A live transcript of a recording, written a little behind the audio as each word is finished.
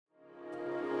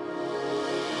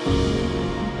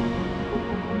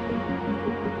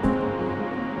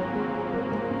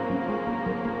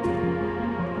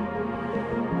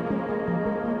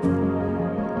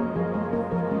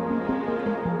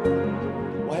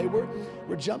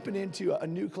we're jumping into a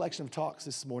new collection of talks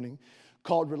this morning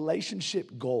called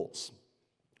Relationship Goals.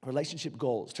 Relationship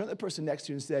goals. Turn to the person next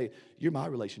to you and say, "You're my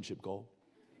relationship goal."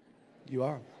 You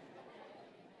are.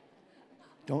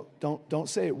 Don't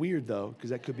say it weird though,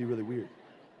 because that could be really weird.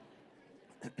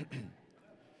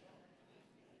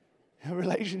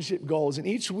 Relationship goals. And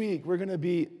each week we're going to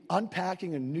be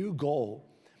unpacking a new goal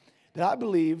that I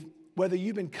believe, whether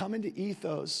you've been coming to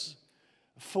Ethos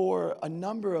for a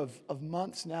number of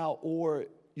months now, or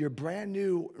you're brand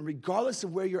new, regardless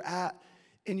of where you're at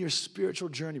in your spiritual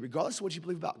journey, regardless of what you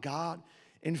believe about God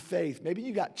and faith, maybe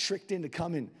you got tricked into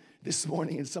coming this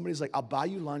morning and somebody's like, "I'll buy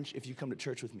you lunch if you come to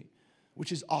church with me,"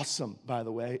 which is awesome, by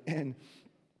the way.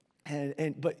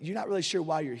 But you're not really sure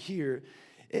why you're here.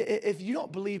 If you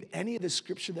don't believe any of the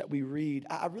scripture that we read,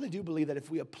 I really do believe that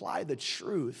if we apply the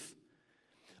truth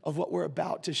of what we're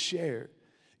about to share,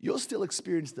 you'll still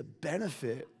experience the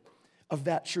benefit of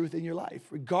that truth in your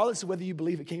life, regardless of whether you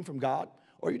believe it came from God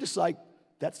or you're just like,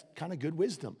 "That's kind of good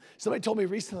wisdom." Somebody told me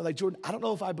recently, like, "Jordan, I don't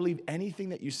know if I believe anything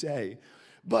that you say,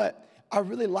 but I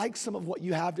really like some of what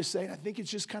you have to say, and I think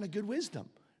it's just kind of good wisdom."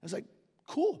 I was like,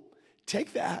 "Cool,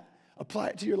 take that, apply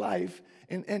it to your life,"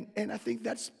 and I think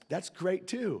that's great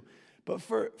too. But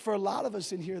for a lot of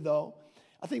us in here, though,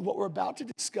 I think what we're about to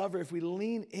discover, if we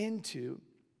lean into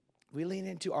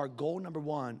our goal number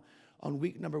one on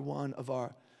week number one of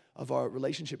our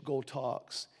relationship goal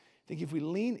talks, I think if we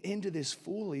lean into this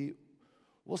fully,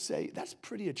 we'll say, "That's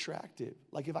pretty attractive.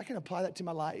 Like, if I can apply that to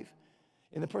my life,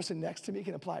 and the person next to me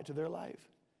can apply it to their life,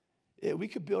 we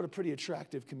could build a pretty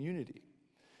attractive community."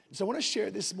 So I want to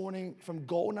share this morning from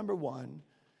goal number one,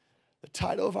 the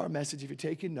title of our message, if you're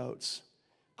taking notes.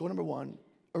 Goal number one,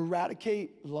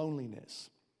 eradicate loneliness.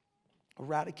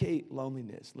 Eradicate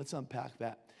loneliness. Let's unpack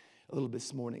that a little bit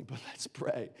this morning, but let's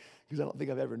pray, because I don't think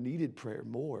I've ever needed prayer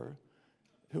more.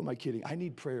 Who am I kidding? I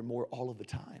need prayer more all of the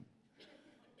time.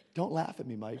 Don't laugh at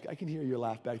me, Mike. I can hear your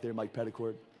laugh back there, Mike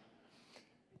Petticord.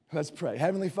 Let's pray.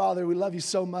 Heavenly Father, we love you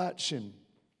so much, and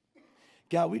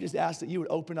God, we just ask that you would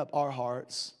open up our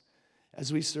hearts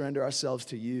as we surrender ourselves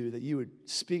to you, that you would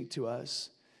speak to us,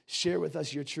 share with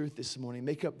us your truth this morning,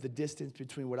 make up the distance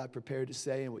between what I prepared to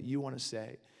say and what you want to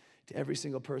say to every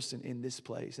single person in this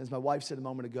place. As my wife said a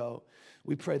moment ago,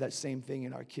 we pray that same thing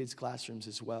in our kids' classrooms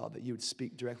as well, that you would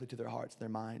speak directly to their hearts, their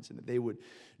minds, and that they would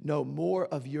know more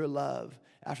of your love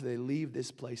after they leave this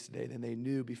place today than they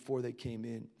knew before they came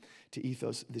in to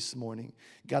Ethos this morning.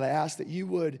 God, I ask that you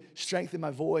would strengthen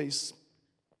my voice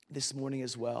this morning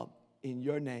as well. In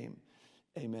your name,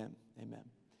 amen. Amen.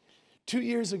 2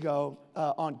 years ago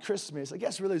on Christmas, I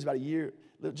guess really it was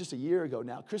about just a year ago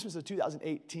now, Christmas of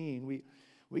 2018,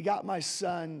 we got my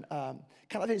son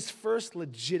kind of his first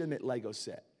legitimate Lego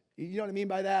set. You know what I mean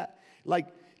by that? Like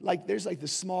there's like the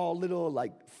small little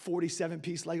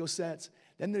 47-piece Lego sets.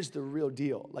 Then there's the real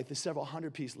deal, like the several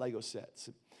 100-piece Lego sets.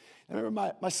 I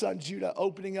remember my son Judah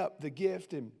opening up the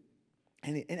gift, and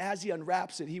as he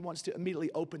unwraps it, he wants to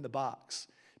immediately open the box.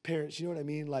 Parents, you know what I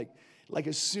mean? Like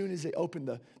as soon as they open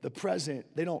the present,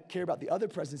 they don't care about the other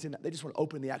presents in that. They just want to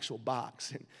open the actual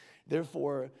box. And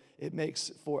therefore, it makes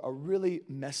for a really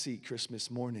messy Christmas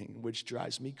morning, which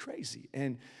drives me crazy.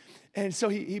 And so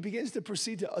he begins to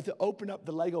proceed to open up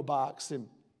the Lego box, and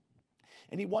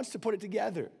he wants to put it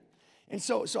together. And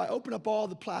so I open up all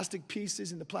the plastic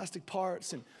pieces and the plastic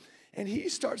parts, and he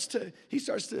starts to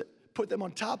put them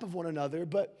on top of one another.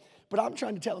 But I'm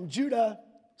trying to tell him, "Judah,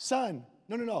 son,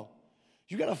 no.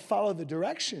 You got to follow the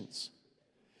directions.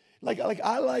 Like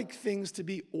I like things to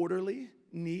be orderly,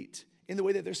 neat, in the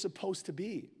way that they're supposed to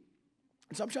be."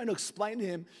 And so I'm trying to explain to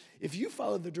him, if you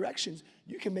follow the directions,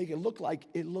 you can make it look like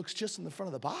it looks just in the front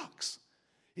of the box.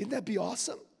 Isn't that be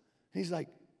awesome? And he's like,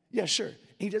 "Yeah, sure." And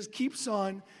he just keeps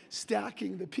on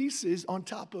stacking the pieces on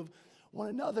top of one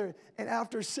another. And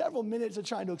after several minutes of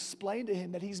trying to explain to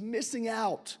him that he's missing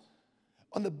out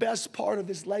on the best part of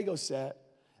this Lego set,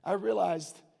 I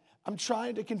realized I'm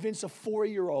trying to convince a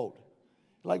 4-year-old.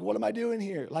 Like, what am I doing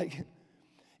here? Like,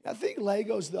 I think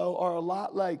Legos, though, are a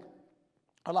lot like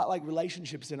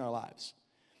relationships in our lives.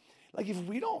 Like, if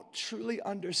we don't truly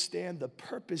understand the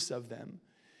purpose of them,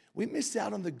 we miss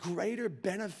out on the greater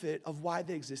benefit of why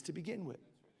they exist to begin with.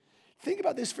 Think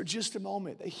about this for just a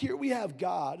moment. That here we have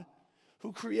God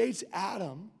who creates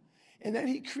Adam, and then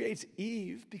he creates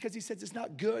Eve because he says it's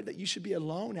not good that you should be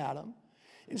alone, Adam.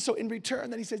 And so in return,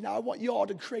 then he says, "Now I want you all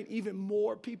to create even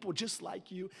more people just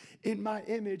like you in my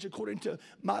image, according to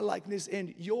my likeness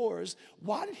and yours."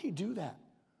 Why did he do that?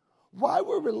 Why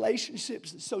were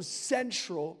relationships so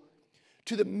central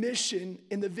to the mission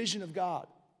and the vision of God?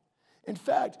 In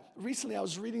fact, recently I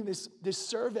was reading this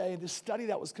survey, this study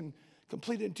that was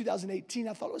completed in 2018.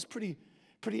 I thought it was pretty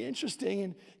interesting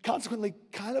and consequently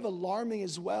kind of alarming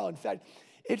as well. In fact,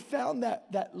 it found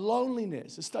that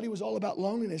loneliness, the study was all about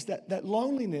loneliness, that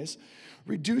loneliness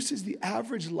reduces the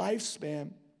average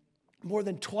lifespan more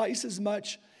than twice as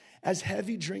much as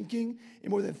heavy drinking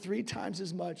and more than 3 times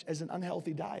as much as an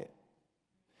unhealthy diet.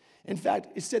 In fact,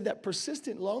 it said that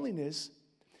persistent loneliness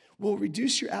will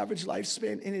reduce your average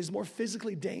lifespan and is more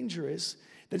physically dangerous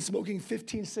than smoking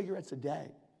 15 cigarettes a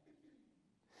day.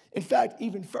 In fact,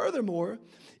 even furthermore,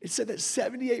 it said that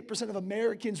 78% of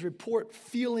Americans report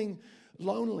feeling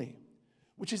lonely,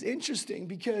 which is interesting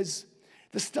because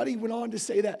the study went on to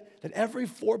say that every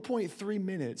 4.3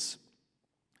 minutes,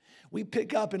 we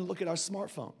pick up and look at our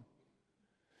smartphone,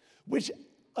 which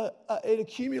it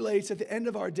accumulates at the end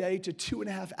of our day to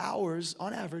 2.5 hours,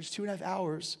 on average, 2.5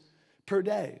 hours per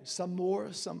day, some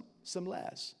more, some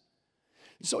less.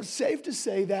 So it's safe to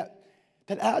say that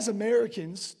as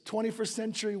Americans, 21st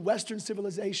century Western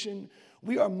civilization,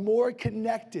 we are more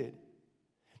connected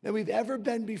than we've ever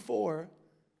been before,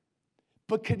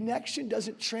 but connection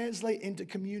doesn't translate into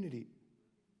community.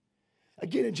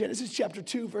 Again, in Genesis chapter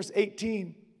 2, verse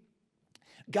 18,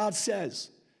 God says,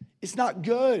 it's not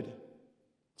good.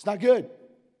 It's not good.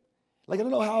 Like, I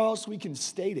don't know how else we can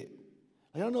state it.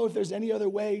 I don't know if there's any other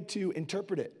way to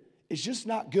interpret it. It's just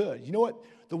not good. You know what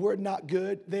the word not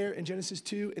good there in Genesis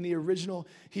 2 in the original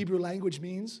Hebrew language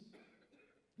means?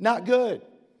 Not good.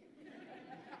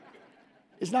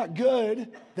 It's not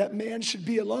good that man should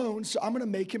be alone, so I'm going to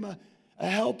make him a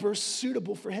helper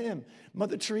suitable for him.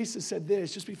 Mother Teresa said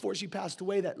this just before she passed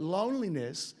away, that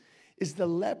loneliness is the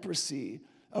leprosy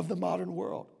of the modern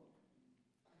world.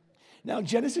 Now, in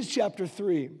Genesis chapter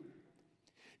 3,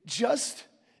 just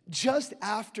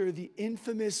after the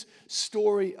infamous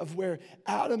story of where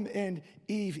Adam and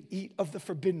Eve eat of the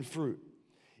forbidden fruit,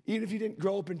 even if you didn't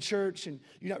grow up in church and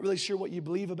you're not really sure what you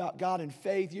believe about God and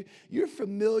faith, you're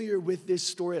familiar with this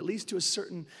story, at least to a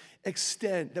certain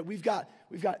extent, that we've got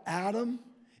Adam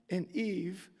and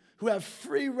Eve who have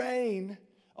free reign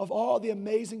of all the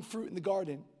amazing fruit in the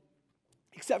garden,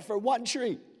 except for one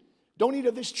tree. Don't eat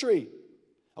of this tree,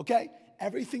 okay?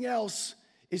 Everything else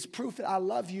is proof that I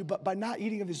love you, but by not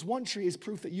eating of this one tree is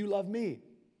proof that you love me.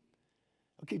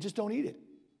 Okay, just don't eat it.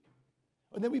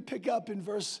 And then we pick up in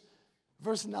verse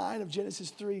 9 of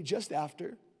Genesis 3, just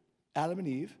after Adam and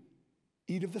Eve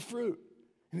eat of the fruit.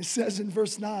 And it says in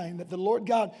verse 9 that the Lord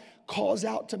God calls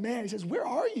out to man. He says, where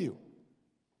are you?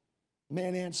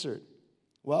 Man answered,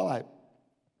 well, I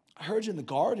heard you in the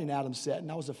garden, Adam said, and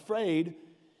I was afraid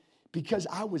because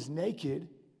I was naked,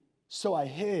 so I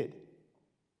hid.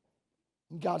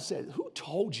 And God said, who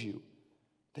told you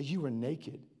that you were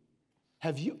naked?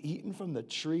 Have you eaten from the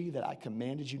tree that I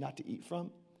commanded you not to eat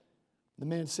from? The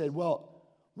man said, well,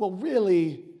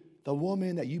 really, the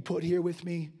woman that you put here with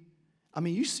me, I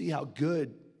mean, you see how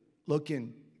good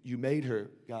looking you made her,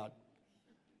 God.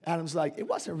 Adam's like, it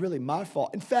wasn't really my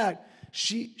fault. In fact,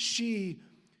 she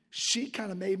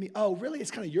kind of made me, oh, really?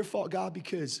 It's kind of your fault, God,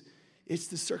 because it's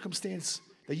the circumstance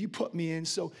that you put me in.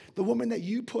 So the woman that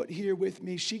you put here with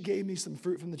me, she gave me some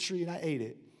fruit from the tree and I ate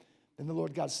it. Then the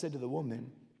Lord God said to the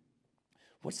woman,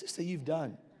 what's this that you've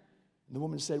done? And the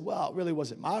woman said, well, it really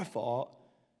wasn't my fault.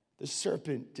 The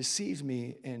serpent deceived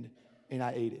me and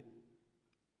I ate it.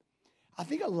 I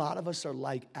think a lot of us are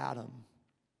like Adam.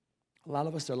 A lot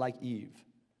of us are like Eve.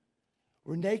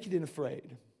 We're naked and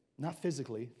afraid. Not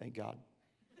physically, thank God.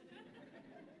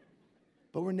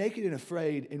 But we're naked and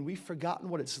afraid, and we've forgotten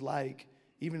what it's like,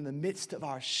 even in the midst of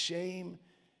our shame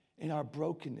and our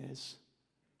brokenness.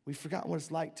 We've forgotten what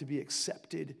it's like to be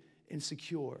accepted and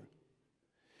secure.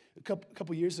 A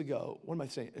couple years ago, what am I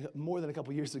saying? More than a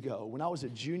couple years ago, when I was a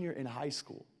junior in high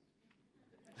school,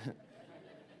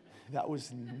 that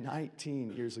was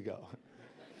 19 years ago.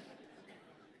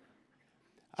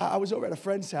 I was over at a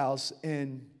friend's house,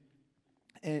 and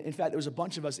in fact, there was a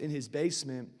bunch of us in his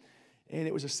basement, and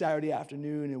it was a Saturday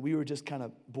afternoon, and we were just kind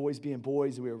of boys being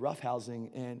boys, and we were roughhousing,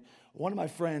 and one of my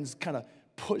friends kind of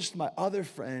pushed my other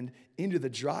friend into the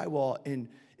drywall and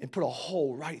put a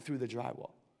hole right through the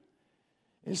drywall.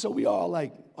 And so we all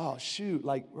like, oh, shoot,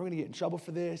 like, we're going to get in trouble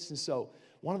for this. And so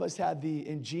one of us had the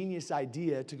ingenious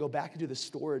idea to go back into the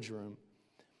storage room.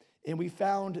 And we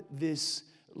found this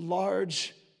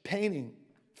large painting,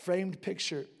 framed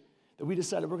picture, that we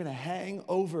decided we're going to hang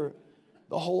over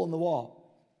the hole in the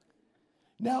wall.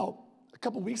 Now, a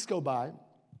couple weeks go by,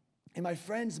 and my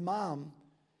friend's mom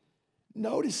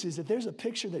notices that there's a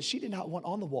picture that she did not want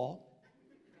on the wall.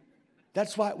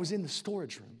 That's why it was in the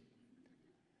storage room.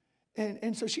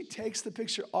 And so she takes the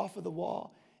picture off of the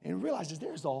wall and realizes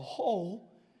there's a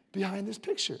hole behind this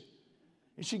picture.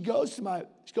 And she goes to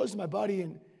my buddy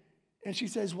and she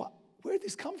says, where did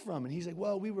this come from? And he's like,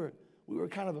 well, we were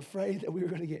kind of afraid that we were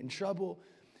going to get in trouble.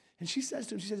 And she says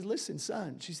to him, she says, listen,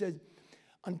 son, she said,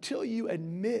 until you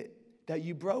admit that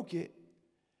you broke it,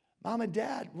 mom and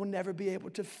dad will never be able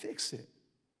to fix it.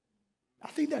 I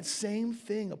think that same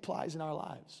thing applies in our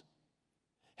lives.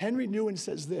 Henry Nouwen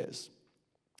says this,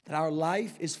 that our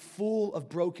life is full of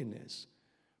brokenness,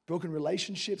 broken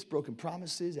relationships, broken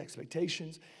promises,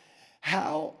 expectations.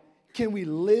 How can we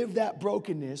live that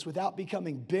brokenness without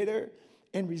becoming bitter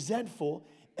and resentful,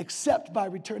 except by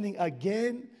returning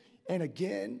again and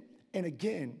again and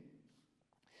again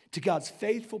to God's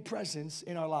faithful presence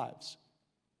in our lives?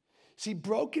 See,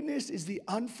 brokenness is the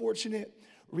unfortunate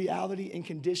reality and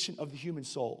condition of the human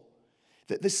soul.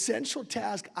 The central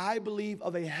task, I believe,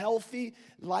 of a healthy,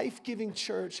 life-giving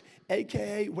church,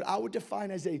 aka what I would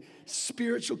define as a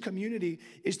spiritual community,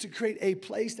 is to create a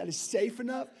place that is safe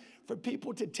enough for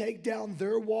people to take down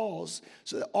their walls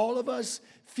so that all of us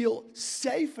feel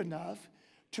safe enough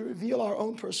to reveal our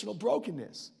own personal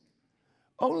brokenness.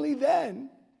 Only then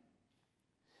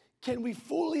can we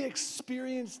fully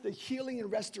experience the healing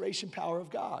and restoration power of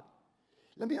God.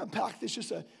 Let me unpack this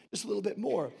just a little bit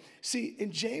more. See,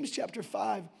 in James chapter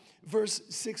 5, verse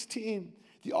 16,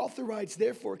 the author writes,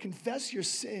 therefore, confess your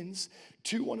sins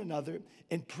to one another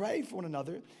and pray for one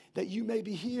another that you may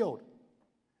be healed.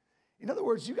 In other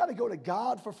words, you got to go to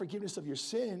God for forgiveness of your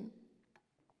sin,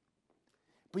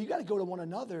 but you got to go to one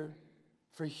another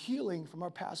for healing from our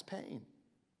past pain.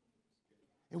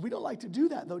 And we don't like to do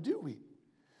that, though, do we?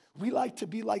 We like to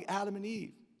be like Adam and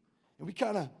Eve, and we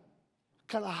kind of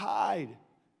hide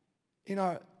in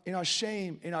our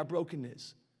shame, in our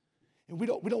brokenness. And we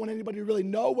don't want anybody to really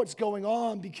know what's going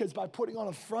on, because by putting on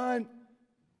a front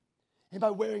and by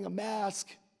wearing a mask,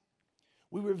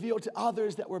 we reveal to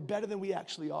others that we're better than we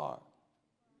actually are.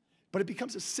 But it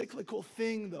becomes a cyclical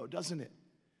thing, though, doesn't it?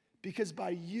 Because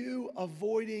by you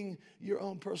avoiding your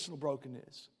own personal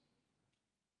brokenness,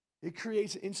 it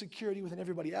creates an insecurity within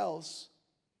everybody else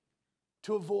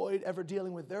to avoid ever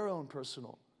dealing with their own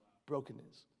personal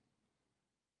brokenness.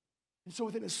 And so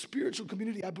within a spiritual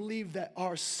community, I believe that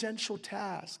our central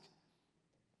task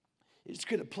is to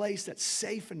create a place that's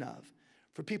safe enough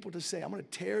for people to say, I'm going to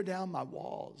tear down my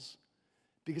walls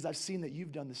because I've seen that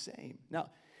you've done the same. Now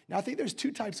I think there's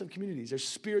two types of communities. There's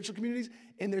spiritual communities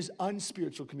and there's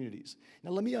unspiritual communities. Now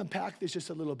let me unpack this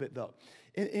just a little bit, though.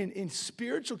 In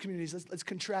spiritual communities, let's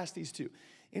contrast these two.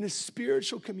 In a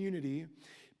spiritual community,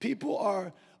 people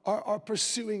are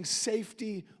pursuing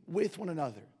safety with one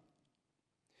another.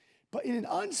 But in an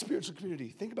unspiritual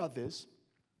community, think about this,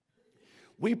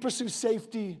 we pursue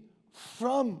safety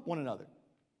from one another.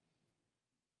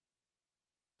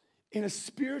 In a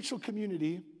spiritual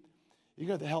community, you're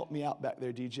going to have to help me out back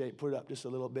there, DJ, put it up just a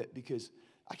little bit because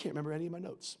I can't remember any of my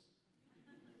notes.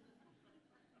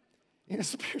 In a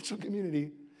spiritual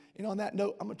community, and on that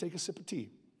note, I'm going to take a sip of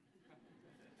tea.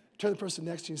 Turn to the person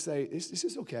next to you and say, this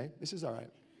is okay, this is all right.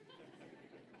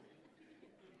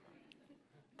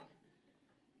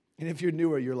 And if you're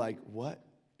newer, you're like, what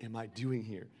am I doing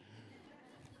here?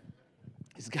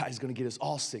 This guy's going to get us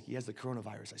all sick. He has the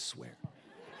coronavirus, I swear.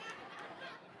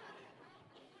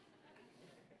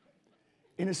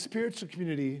 In a spiritual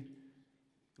community,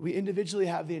 we individually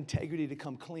have the integrity to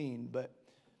come clean, but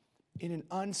in an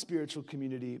unspiritual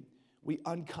community, we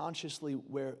unconsciously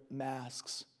wear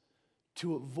masks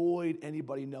to avoid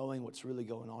anybody knowing what's really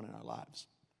going on in our lives.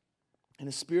 In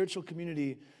a spiritual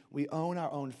community, we own our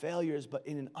own failures, but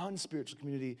in an unspiritual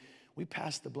community, we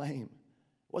pass the blame.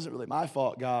 It wasn't really my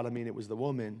fault, God. I mean, it was the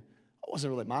woman. It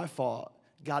wasn't really my fault.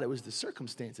 God, it was the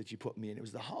circumstance that you put me in. It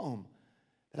was the home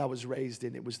that I was raised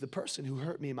in. It was the person who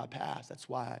hurt me in my past. That's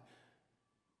why.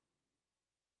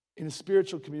 In a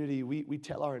spiritual community, we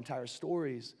tell our entire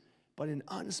stories, but in an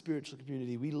unspiritual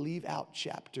community, we leave out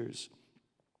chapters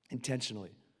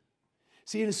intentionally.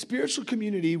 See, in a spiritual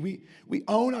community, we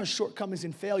own our shortcomings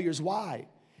and failures. Why?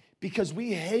 Because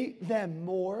we hate them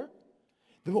more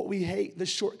than what we hate the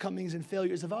shortcomings and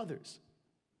failures of others.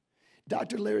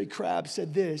 Dr. Larry Crabb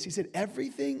said this. He said,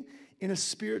 everything in a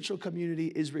spiritual community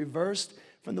is reversed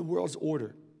from the world's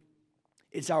order.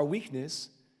 It's our weakness,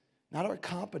 not our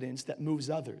competence, that moves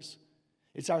others.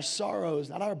 It's our sorrows,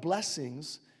 not our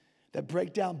blessings, that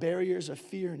break down barriers of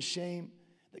fear and shame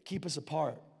that keep us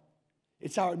apart.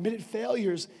 It's our admitted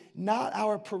failures, not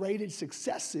our paraded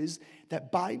successes,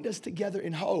 that bind us together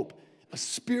in hope. A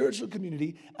spiritual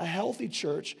community, a healthy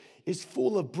church, is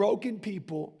full of broken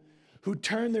people who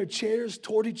turn their chairs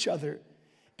toward each other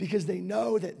because they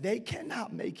know that they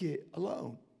cannot make it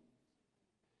alone.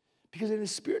 Because in a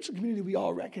spiritual community, we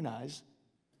all recognize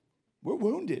we're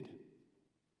wounded.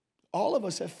 All of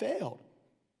us have failed.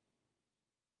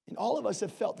 And all of us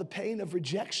have felt the pain of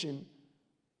rejection.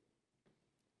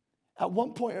 At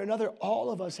one point or another, all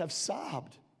of us have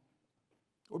sobbed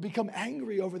or become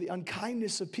angry over the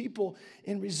unkindness of people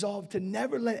and resolved to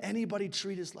never let anybody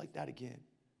treat us like that again.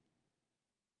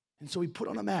 And so we put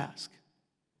on a mask,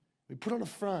 we put on a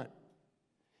front,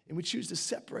 and we choose to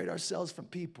separate ourselves from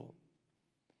people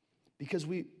because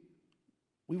we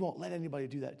won't let anybody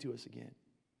do that to us again.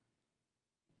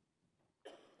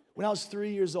 When I was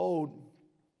 3 years old,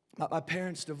 my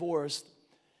parents divorced,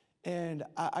 and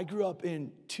I grew up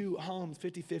in two homes,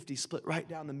 50-50, split right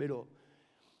down the middle.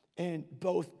 And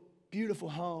both beautiful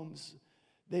homes.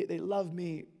 They love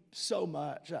me so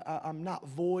much. I'm not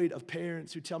void of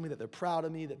parents who tell me that they're proud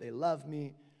of me, that they love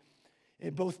me.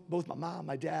 And both my mom,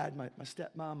 my dad, my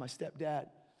stepmom, my stepdad,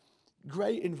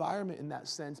 great environment in that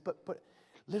sense. But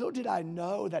little did I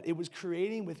know that it was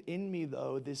creating within me,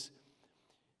 though, this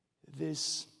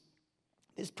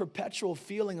perpetual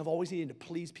feeling of always needing to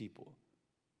please people.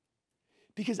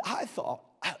 Because I thought,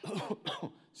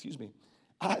 excuse me,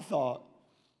 I thought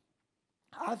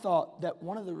that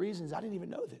one of the reasons, I didn't even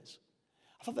know this,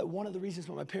 I thought that one of the reasons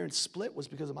why my parents split was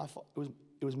because of my fault.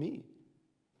 It was me.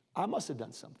 I must have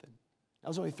done something. I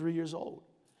was only 3 years old.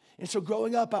 And so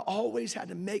growing up, I always had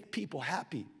to make people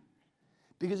happy.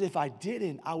 Because if I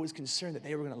didn't, I was concerned that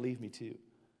they were going to leave me too.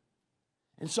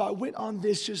 And so I went on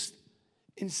this just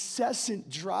incessant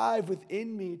drive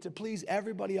within me to please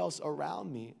everybody else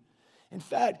around me. In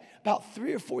fact, about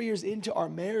 3 or 4 years into our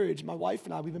marriage, my wife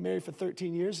and I, we've been married for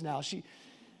 13 years now, she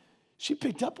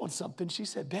picked up on something. She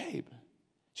said, babe,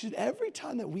 she said, every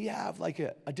time that we have like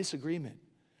a disagreement,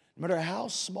 no matter how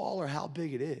small or how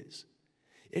big it is,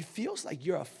 it feels like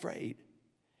you're afraid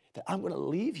that I'm going to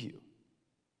leave you.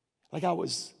 Like I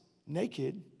was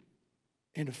naked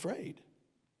and afraid.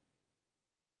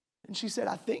 And she said,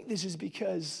 I think this is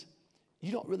because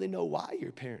you don't really know why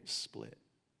your parents split,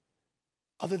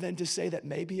 other than to say that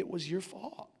maybe it was your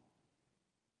fault.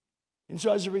 And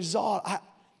so as a result,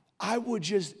 I would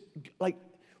just, like,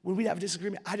 when we'd have a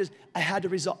disagreement, I had to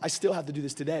resolve. I still have to do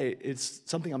this today. It's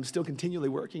something I'm still continually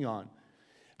working on.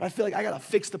 But I feel like I got to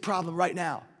fix the problem right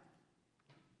now.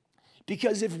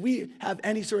 Because if we have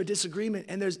any sort of disagreement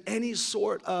and there's any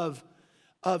sort of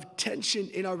tension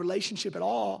in our relationship at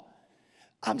all,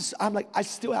 I'm like, I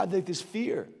still have like this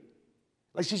fear,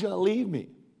 like she's going to leave me.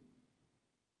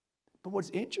 But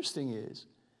what's interesting is,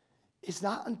 it's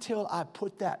not until I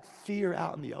put that fear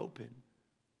out in the open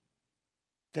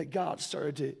that God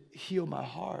started to heal my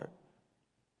heart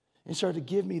and started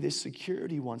to give me this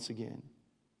security once again.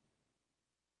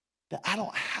 That I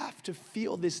don't have to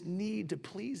feel this need to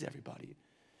please everybody.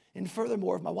 And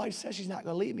furthermore, if my wife says she's not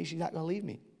going to leave me, she's not going to leave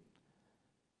me.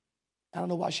 I don't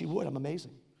know why she would. I'm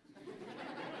amazing.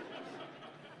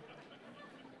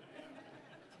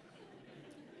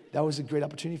 That was a great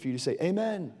opportunity for you to say,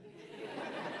 amen.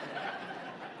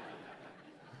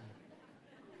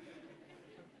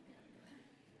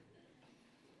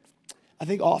 I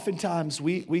think oftentimes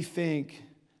we think,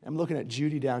 I'm looking at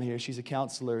Judy down here, she's a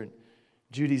counselor, and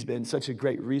Judy's been such a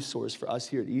great resource for us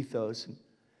here at Ethos. And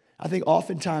I think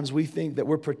oftentimes we think that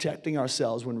we're protecting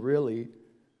ourselves when really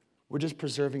we're just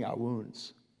preserving our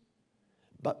wounds.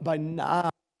 But by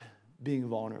not being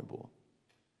vulnerable.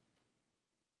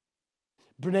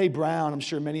 Brene Brown, I'm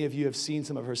sure many of you have seen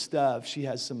some of her stuff. She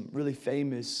has some really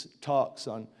famous talks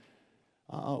on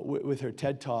with her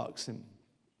TED Talks. And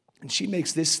she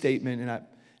makes this statement, and I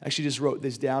actually just wrote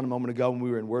this down a moment ago when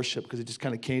we were in worship because it just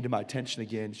kind of came to my attention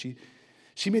again.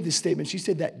 She made this statement. She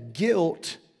said that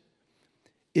guilt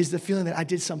is the feeling that I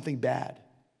did something bad,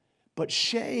 but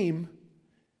shame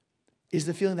is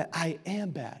the feeling that I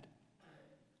am bad.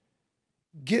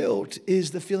 Guilt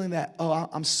is the feeling that, oh,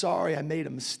 I'm sorry I made a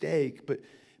mistake,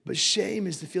 but shame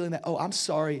is the feeling that, oh, I'm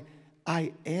sorry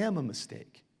I am a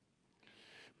mistake.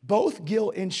 Both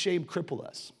guilt and shame cripple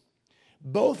us.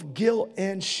 Both guilt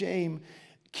and shame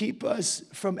keep us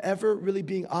from ever really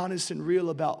being honest and real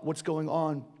about what's going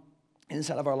on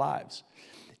inside of our lives.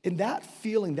 And that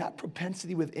feeling, that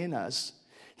propensity within us,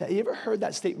 that you ever heard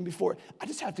that statement before? I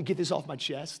just have to get this off my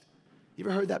chest. You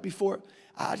ever heard that before?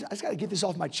 I just got to get this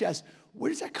off my chest. Where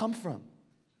does that come from?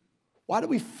 Why do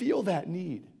we feel that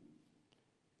need?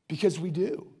 Because we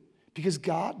do. Because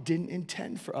God didn't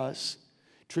intend for us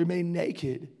to remain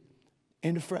naked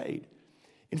and afraid.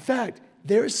 In fact,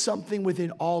 there is something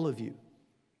within all of you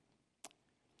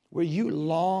where you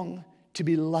long to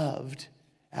be loved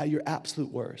at your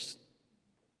absolute worst.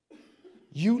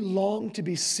 You long to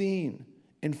be seen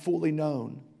and fully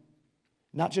known.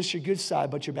 Not just your good side,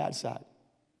 but your bad side.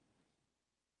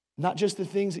 Not just the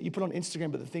things that you put on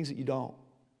Instagram, but the things that you don't.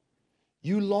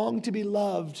 You long to be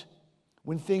loved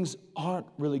when things aren't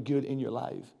really good in your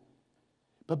life.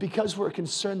 But because we're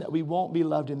concerned that we won't be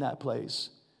loved in that place,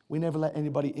 we never let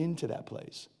anybody into that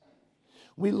place.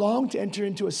 We long to enter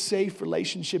into a safe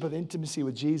relationship of intimacy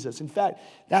with Jesus. In fact,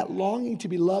 that longing to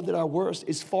be loved at our worst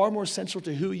is far more central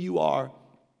to who you are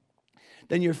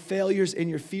than your failures and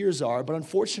your fears are. But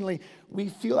unfortunately, we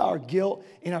feel our guilt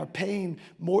and our pain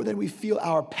more than we feel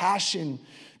our passion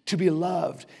to be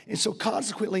loved. And so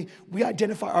consequently, we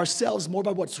identify ourselves more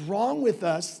by what's wrong with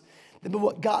us than by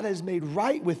what God has made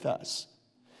right with us.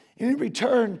 And in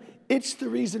return, it's the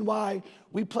reason why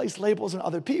we place labels on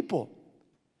other people.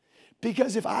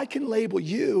 Because if I can label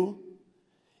you,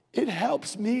 it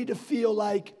helps me to feel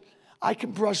like I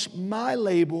can brush my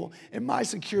label and my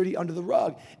security under the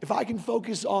rug. If I can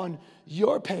focus on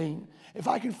your pain, if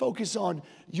I can focus on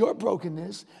your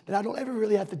brokenness, then I don't ever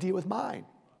really have to deal with mine.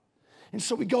 And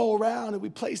so we go around and we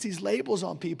place these labels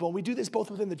on people. And we do this both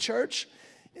within the church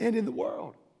and in the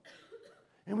world.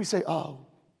 And we say, oh,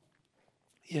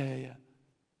 yeah.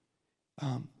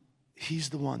 He's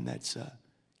the one that's,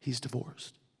 he's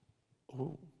divorced.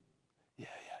 Oh,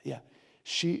 yeah.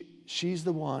 She's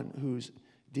the one who's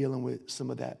dealing with some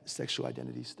of that sexual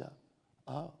identity stuff.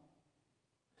 Oh,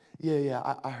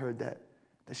 yeah. I heard that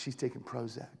she's taking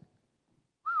Prozac.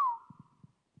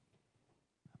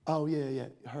 Oh, yeah.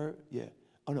 Her, yeah.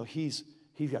 Oh no, he's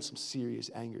got some serious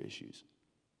anger issues.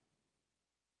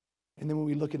 And then when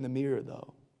we look in the mirror,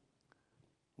 though,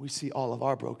 we see all of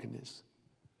our brokenness.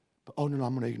 But oh no,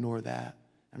 I'm going to ignore that.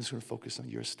 I'm just going to focus on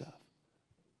your stuff.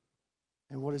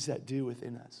 And what does that do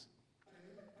within us?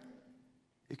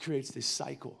 It creates this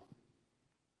cycle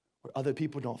where other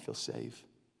people don't feel safe,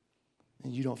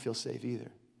 and you don't feel safe either.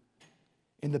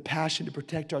 And the passion to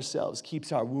protect ourselves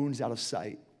keeps our wounds out of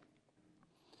sight,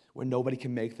 where nobody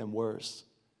can make them worse.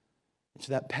 And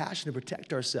so that passion to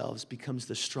protect ourselves becomes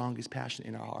the strongest passion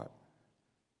in our heart.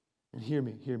 And hear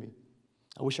me.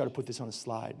 I wish I would have put this on a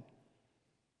slide.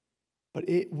 But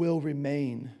it will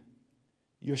remain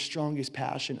your strongest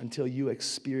passion until you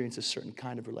experience a certain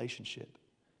kind of relationship.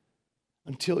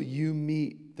 Until you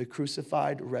meet the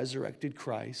crucified, resurrected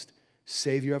Christ,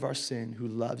 Savior of our sin, who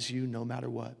loves you no matter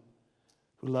what,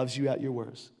 who loves you at your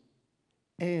worst.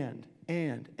 And,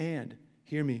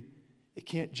 hear me, it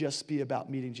can't just be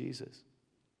about meeting Jesus.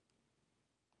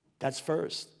 That's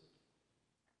first.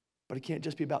 But it can't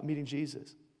just be about meeting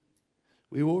Jesus.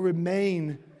 We will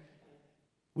remain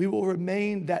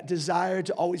that desire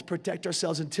to always protect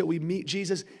ourselves until we meet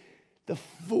Jesus, the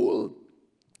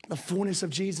fullness of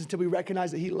Jesus, until we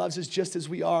recognize that he loves us just as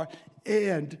we are,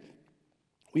 and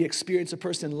we experience a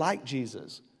person like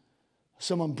Jesus,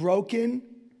 someone broken,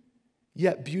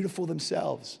 yet beautiful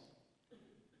themselves.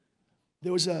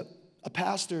 There was a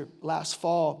pastor last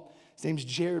fall. His name's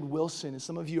Jared Wilson, and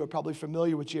some of you are probably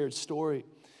familiar with Jared's story.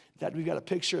 In fact, we've got a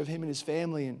picture of him and his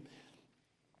family,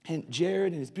 and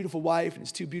Jared and his beautiful wife and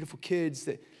his two beautiful kids.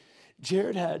 That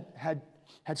Jared had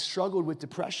struggled with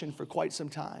depression for quite some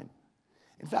time.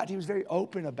 In fact, he was very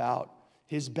open about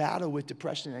his battle with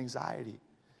depression and anxiety.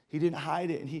 He didn't hide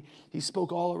it, and he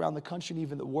spoke all around the country and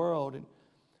even the world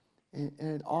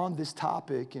and on this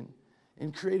topic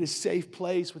and create a safe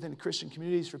place within Christian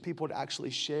communities for people to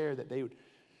actually share that they would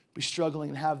be struggling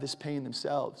and have this pain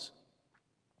themselves.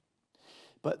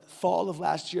 But fall of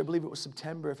last year, I believe it was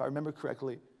September, if I remember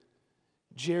correctly,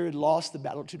 Jared lost the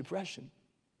battle to depression.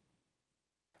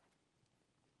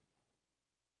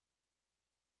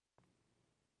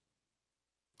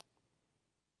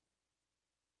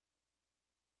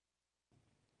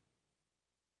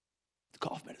 The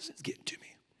cough medicine's getting to me.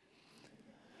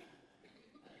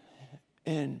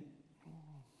 And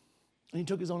he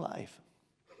took his own life.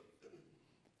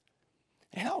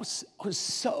 And I was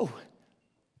so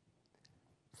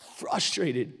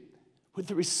frustrated with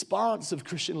the response of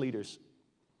Christian leaders,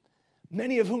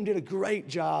 many of whom did a great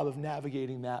job of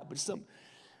navigating that.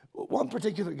 But one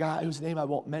particular guy whose name I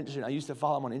won't mention, I used to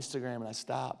follow him on Instagram and I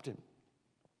stopped.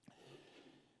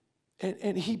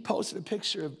 And he posted a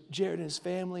picture of Jared and his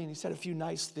family, and he said a few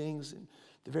nice things in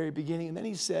the very beginning. And then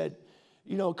he said,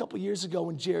 you know, a couple years ago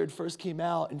when Jared first came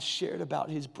out and shared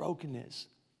about his brokenness,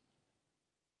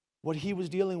 what he was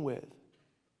dealing with,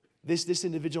 this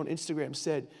individual on Instagram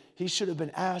said he should have been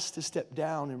asked to step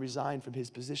down and resign from his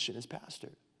position as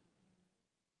pastor.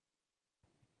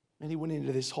 And he went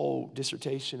into this whole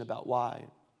dissertation about why.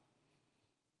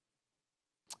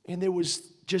 And there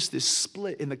was just this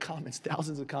split in the comments,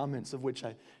 thousands of comments, of which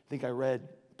I think I read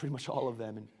pretty much all of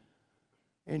them.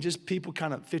 And just people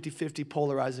kind of 50-50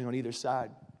 polarizing on either side.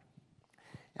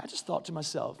 And I just thought to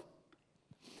myself,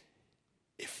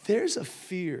 if there's a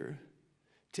fear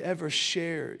to ever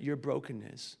share your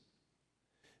brokenness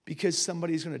because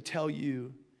somebody's going to tell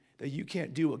you that you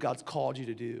can't do what God's called you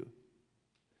to do.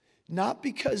 Not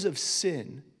because of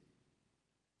sin,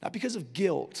 not because of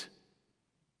guilt,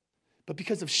 but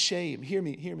because of shame. Hear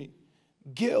me.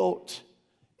 Guilt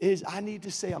is I need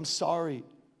to say I'm sorry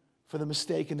for the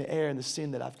mistake and the error and the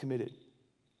sin that I've committed.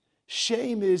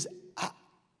 Shame is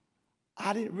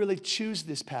I didn't really choose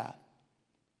this path.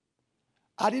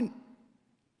 I didn't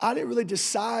really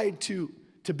decide to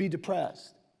be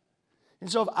depressed.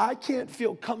 And so if I can't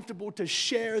feel comfortable to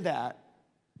share that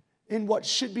in what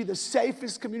should be the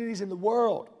safest communities in the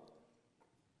world,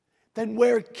 then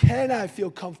where can I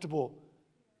feel comfortable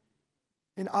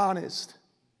and honest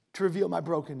to reveal my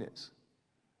brokenness?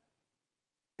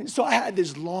 And so I had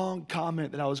this long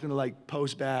comment that I was going to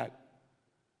post back.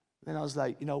 And I was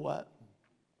like, you know what?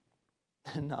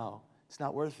 No, it's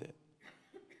not worth it.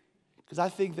 Because I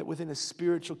think that within a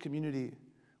spiritual community,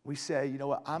 we say, you know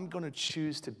what? I'm going to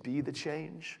choose to be the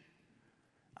change.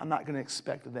 I'm not going to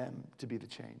expect them to be the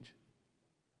change.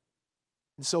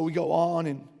 And so we go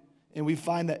on and we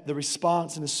find that the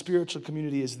response in a spiritual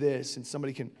community is this. And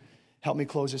somebody can help me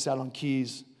close this out on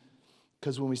keys.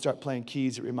 Because when we start playing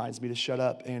keys, it reminds me to shut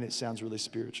up and it sounds really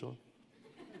spiritual.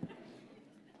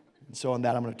 And so on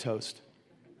that, I'm going to toast.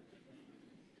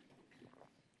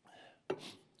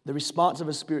 The response of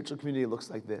a spiritual community looks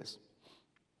like this.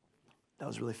 That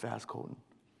was really fast, Colton.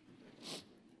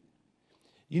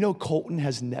 You know Colton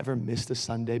has never missed a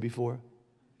Sunday before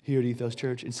here at Ethos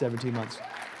Church in 17 months.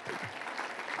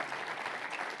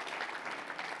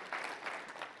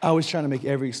 I was trying to make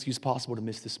every excuse possible to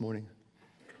miss this morning.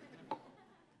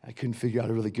 I couldn't figure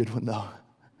out a really good one, though.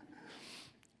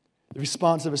 The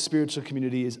response of a spiritual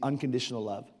community is unconditional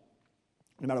love,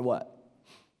 no matter what.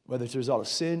 Whether it's a result of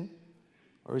sin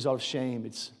or a result of shame,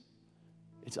 it's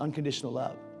unconditional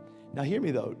love. Now hear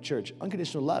me though, church.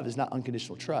 Unconditional love is not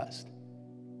unconditional trust.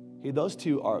 Okay, those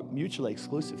two are mutually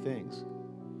exclusive things.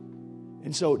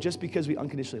 And so just because we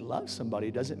unconditionally love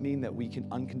somebody doesn't mean that we can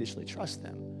unconditionally trust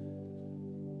them.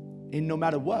 And no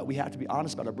matter what, we have to be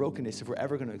honest about our brokenness if we're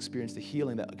ever going to experience the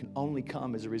healing that can only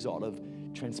come as a result of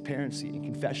transparency and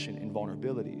confession and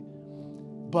vulnerability.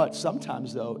 But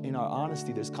sometimes though, in our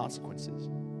honesty, there's consequences.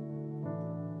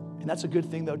 And that's a good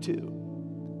thing though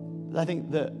too. I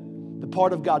think the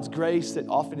part of God's grace that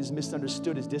often is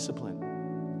misunderstood is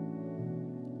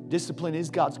discipline. Discipline is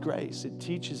God's grace. It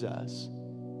teaches us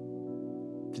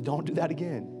to don't do that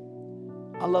again.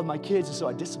 I love my kids and so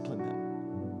I discipline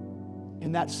them.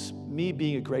 And that's me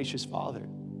being a gracious father.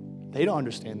 They don't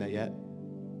understand that yet.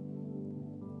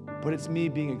 But it's me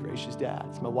being a gracious dad.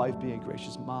 It's my wife being a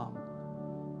gracious mom.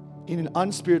 In an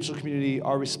unspiritual community,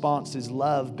 our response is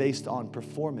love based on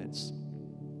performance.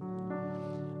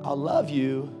 I'll love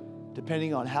you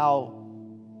depending on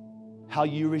how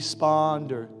you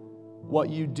respond or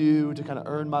what you do to kind of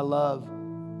earn my love.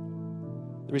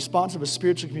 The response of a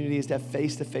spiritual community is to have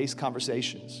face-to-face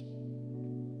conversations.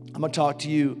 I'm going to talk to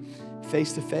you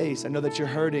face-to-face. I know that you're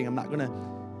hurting. I'm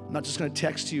not just going to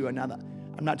text you. I'm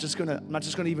not just going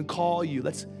to even call you.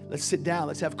 Let's sit down.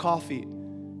 Let's have coffee.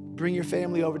 Bring your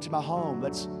family over to my home.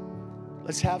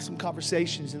 Let's have some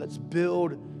conversations and let's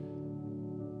build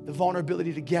the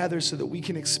vulnerability together so that we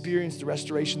can experience the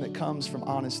restoration that comes from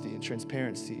honesty and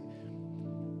transparency.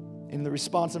 And the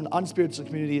response of an unspiritual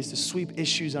community is to sweep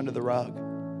issues under the rug.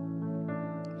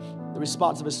 The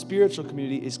response of a spiritual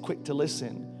community is quick to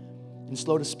listen and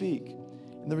slow to speak.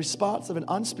 And the response of an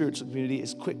unspiritual community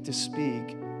is quick to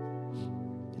speak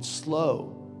and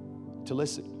slow to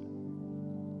listen.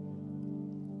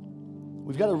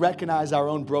 We've got to recognize our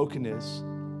own brokenness.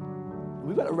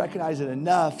 We've got to recognize it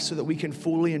enough so that we can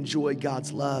fully enjoy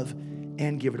God's love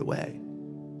and give it away.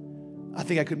 I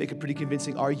think I could make a pretty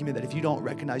convincing argument that if you don't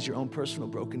recognize your own personal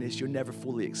brokenness, you'll never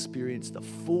fully experience the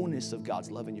fullness of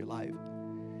God's love in your life.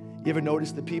 You ever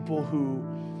notice the people who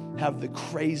have the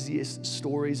craziest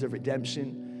stories of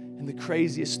redemption and the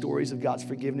craziest stories of God's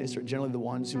forgiveness are generally the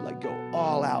ones who go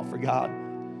all out for God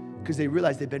because they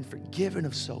realize they've been forgiven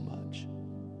of so much.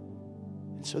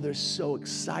 And so they're so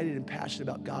excited and passionate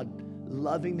about God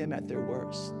loving them at their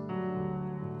worst.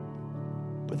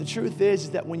 But the truth is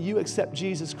that when you accept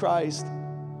Jesus Christ,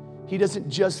 He doesn't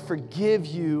just forgive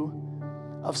you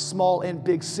of small and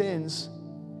big sins.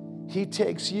 He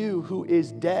takes you who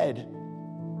is dead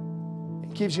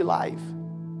and gives you life.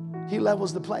 He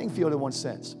levels the playing field in one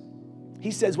sense.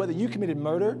 He says whether you committed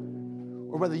murder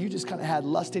or whether you just kind of had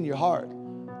lust in your heart,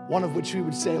 one of which we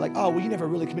would say oh, well, you never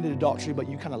really committed adultery, but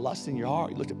you kind of lust in your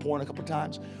heart. You looked at porn a couple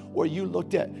times. Or you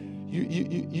looked at,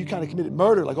 you kind of committed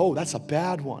murder, oh, that's a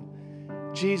bad one.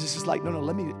 Jesus is like, no,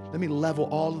 let me level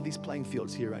all of these playing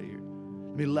fields here, right here.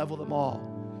 Let me level them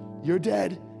all. You're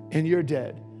dead and you're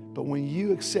dead. But when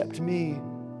you accept me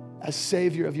as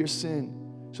Savior of your sin,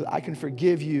 so that I can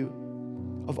forgive you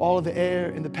of all of the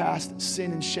error in the past,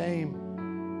 sin and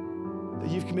shame that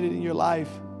you've committed in your life,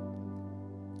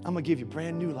 I'm going to give you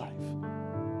brand new life.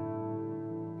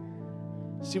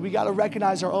 See, we got to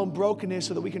recognize our own brokenness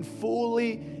so that we can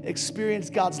fully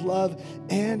experience God's love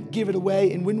and give it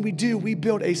away. And when we do, we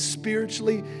build a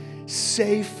spiritually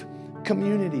safe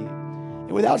community.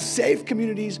 And without safe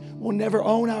communities, we'll never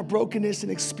own our brokenness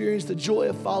and experience the joy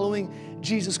of following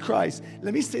Jesus Christ.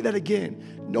 Let me say that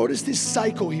again. Notice this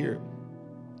cycle here.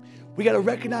 We got to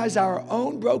recognize our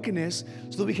own brokenness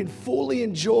so that we can fully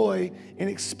enjoy and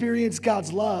experience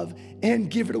God's love and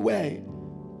give it away.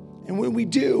 And when we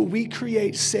do, we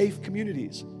create safe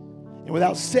communities. And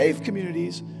without safe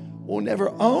communities, we'll never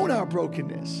own our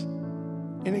brokenness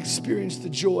and experience the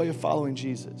joy of following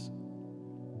Jesus.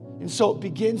 And so it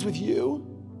begins with you,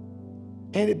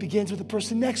 and it begins with the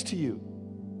person next to you.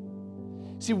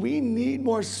 See, we need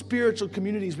more spiritual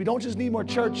communities. We don't just need more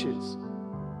churches.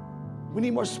 We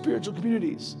need more spiritual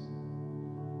communities.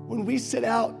 When we set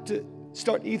out to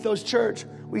start Ethos Church,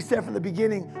 we said from the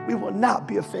beginning, we will not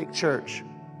be a fake church.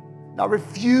 Now,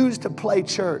 refuse to play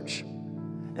church.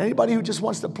 Anybody who just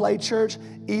wants to play church,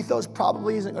 Ethos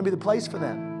probably isn't going to be the place for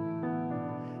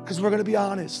them. Because we're going to be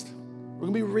honest. We're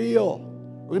going to be real.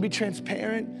 We're going to be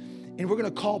transparent. And we're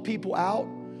going to call people out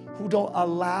who don't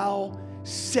allow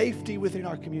safety within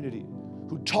our community,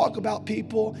 who talk about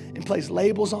people and place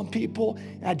labels on people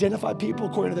and identify people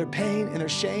according to their pain and their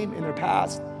shame and their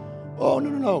past. Oh,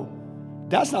 no.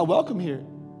 That's not welcome here.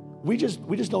 We just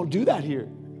don't do that here.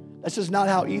 That's just not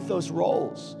how Ethos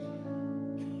rolls.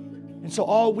 And so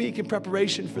all week in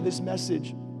preparation for this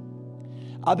message,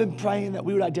 I've been praying that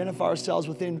we would identify ourselves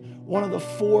within one of the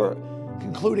 4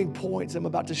 concluding points I'm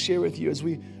about to share with you as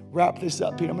we wrap this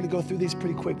up here. I'm going to go through these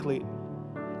pretty quickly.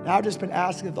 Now, I've just been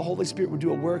asking that the Holy Spirit would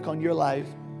do a work on your life,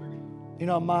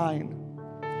 in our mind,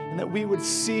 and that we would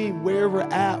see where we're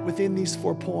at within these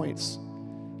 4 points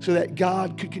so that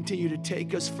God could continue to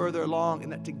take us further along,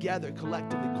 and that together,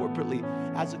 collectively, corporately,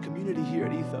 as a community here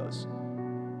at Ethos,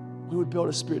 we would build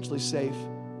a spiritually safe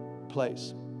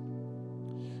place.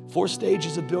 4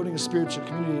 stages of building a spiritual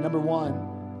community. Number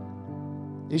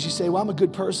 1 is you say, well, I'm a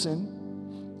good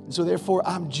person, and so therefore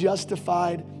I'm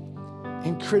justified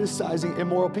in criticizing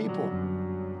immoral people.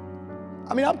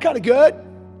 I mean, I'm kind of good,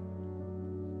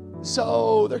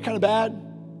 so they're kind of bad.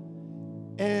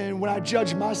 And when I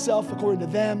judge myself according to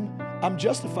them, I'm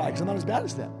justified because I'm not as bad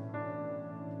as them.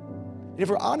 And if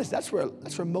we're honest, that's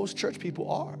where most church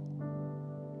people are.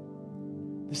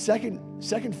 The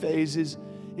second phase is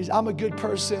I'm a good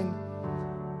person,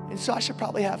 and so I should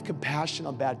probably have compassion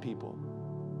on bad people.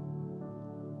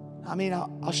 I mean,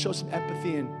 I'll show some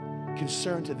empathy and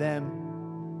concern to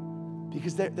them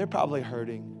because they're probably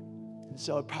hurting, and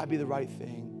so it'd probably be the right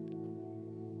thing.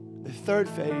 The third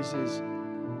phase is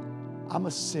I'm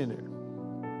a sinner.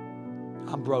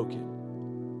 I'm broken.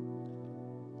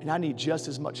 And I need just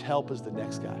as much help as the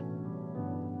next guy.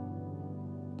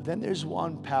 But then there's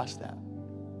one past that.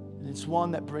 And it's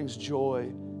one that brings joy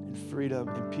and freedom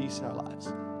and peace in our lives.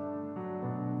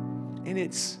 And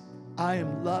it's, I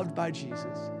am loved by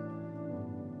Jesus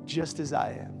just as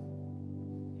I am.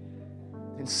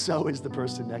 And so is the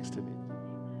person next to me.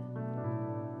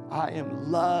 I am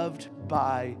loved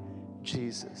by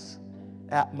Jesus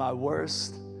at my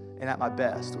worst and at my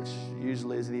best, which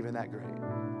usually isn't even that great.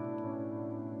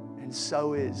 And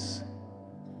so is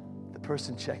the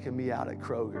person checking me out at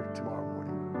Kroger tomorrow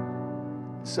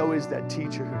morning. So is that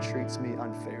teacher who treats me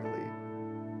unfairly.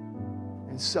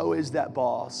 And so is that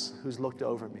boss who's looked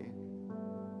over me.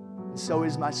 And so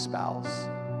is my spouse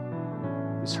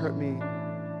who's hurt me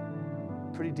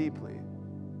pretty deeply.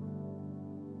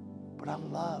 But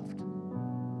I'm loved.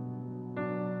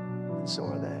 And so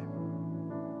are they.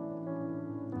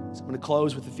 So I'm going to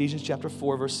close with Ephesians chapter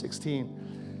 4, verse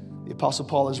 16. The Apostle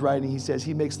Paul is writing, he says,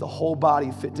 he makes the whole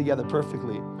body fit together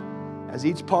perfectly. As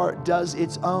each part does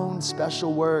its own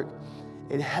special work,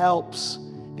 it helps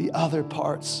the other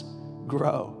parts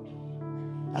grow.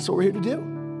 That's what we're here to do.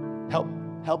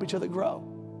 Help each other grow.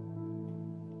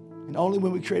 And only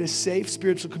when we create a safe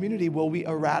spiritual community will we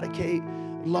eradicate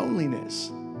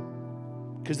loneliness.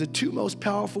 Because the 2 most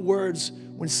powerful words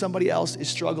when somebody else is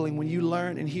struggling, when you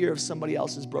learn and hear of somebody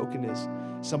else's brokenness,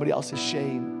 somebody else's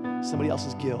shame, somebody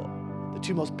else's guilt, the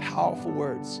 2 most powerful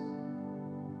words,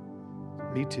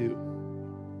 me too.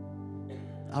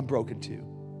 I'm broken too.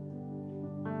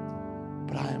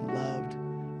 But I am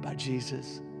loved by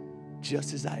Jesus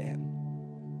just as I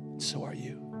am. So are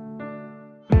you.